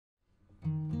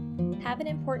Have an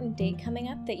important date coming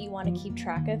up that you want to keep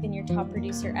track of in your Top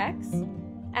Producer X?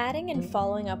 Adding and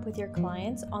following up with your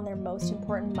clients on their most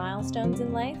important milestones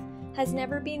in life has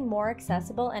never been more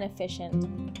accessible and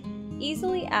efficient.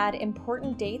 Easily add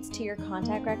important dates to your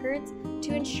contact records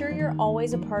to ensure you're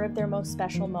always a part of their most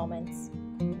special moments.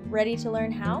 Ready to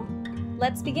learn how?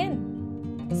 Let's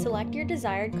begin! Select your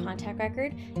desired contact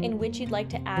record in which you'd like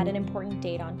to add an important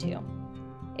date onto.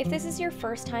 If this is your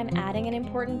first time adding an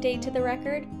important date to the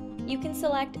record, you can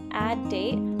select Add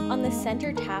Date on the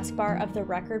center taskbar of the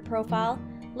record profile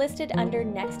listed under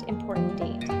Next Important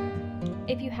Date.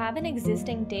 If you have an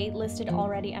existing date listed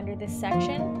already under this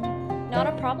section, not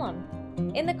a problem.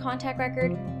 In the contact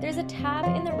record, there's a tab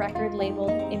in the record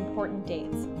labeled Important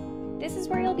Dates. This is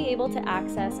where you'll be able to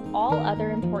access all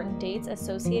other important dates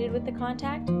associated with the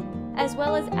contact, as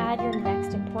well as add your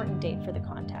next important date for the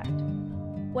contact.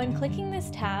 When clicking this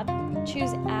tab,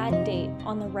 choose Add Date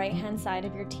on the right-hand side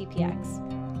of your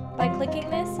TPX. By clicking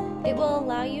this, it will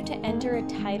allow you to enter a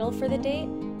title for the date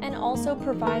and also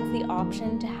provides the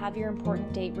option to have your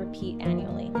important date repeat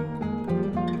annually.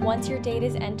 Once your date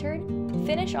is entered,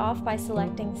 finish off by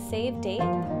selecting Save Date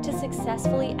to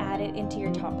successfully add it into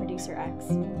your Top Producer X.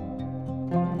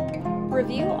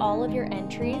 Review all of your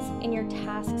entries in your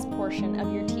Tasks portion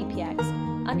of your TPX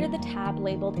under the tab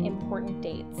labeled Important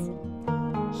Dates.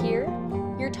 Here,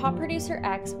 your Top Producer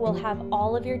X will have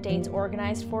all of your dates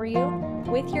organized for you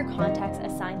with your contacts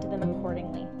assigned to them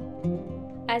accordingly.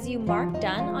 As you mark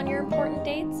Done on your important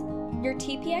dates, your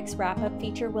TPX Wrap-Up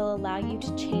feature will allow you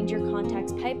to change your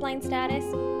contact's pipeline status,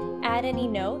 add any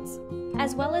notes,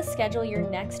 as well as schedule your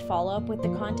next follow-up with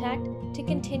the contact to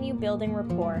continue building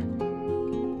rapport.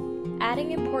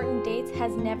 Adding important dates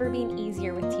has never been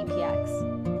easier with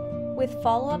TPX. With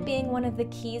follow-up being one of the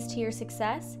keys to your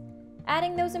success,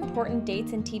 adding those important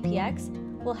dates in TPX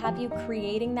will have you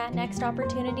creating that next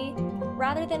opportunity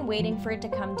rather than waiting for it to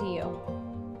come to you.